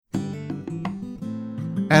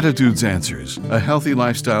Attitudes Answers, a healthy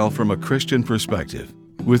lifestyle from a Christian perspective,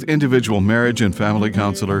 with individual marriage and family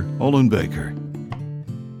counselor Olin Baker.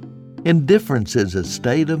 Indifference is a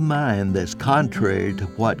state of mind that's contrary to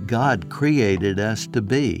what God created us to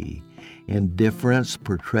be. Indifference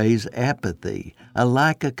portrays apathy, a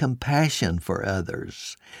lack of compassion for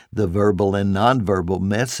others. The verbal and nonverbal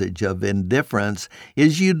message of indifference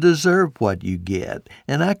is you deserve what you get,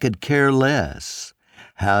 and I could care less.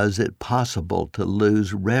 How is it possible to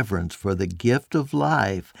lose reverence for the gift of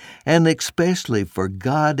life, and especially for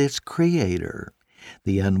God, its Creator?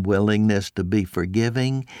 The unwillingness to be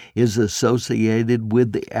forgiving is associated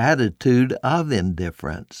with the attitude of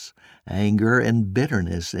indifference. Anger and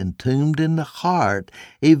bitterness entombed in the heart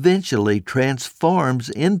eventually transforms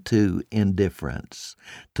into indifference.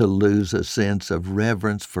 To lose a sense of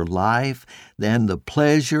reverence for life and the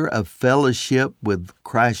pleasure of fellowship with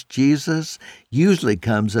Christ Jesus usually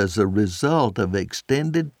comes as a result of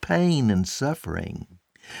extended pain and suffering.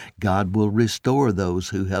 God will restore those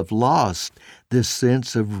who have lost this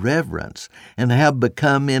sense of reverence and have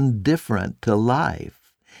become indifferent to life.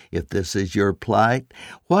 If this is your plight,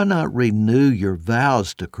 why not renew your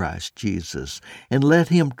vows to Christ Jesus and let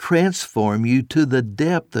Him transform you to the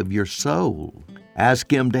depth of your soul?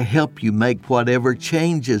 Ask Him to help you make whatever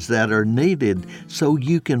changes that are needed so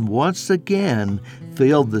you can once again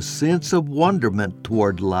feel the sense of wonderment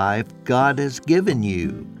toward life God has given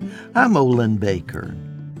you. I'm Olin Baker.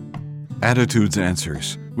 Attitudes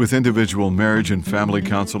Answers, with individual marriage and family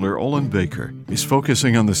counselor Olin Baker, is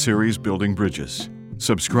focusing on the series Building Bridges.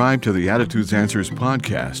 Subscribe to the Attitudes Answers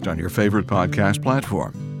podcast on your favorite podcast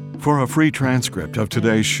platform. For a free transcript of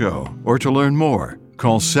today's show or to learn more,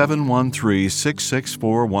 call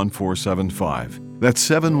 713-664-1475. That's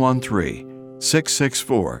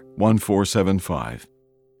 713-664-1475.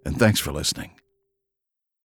 And thanks for listening.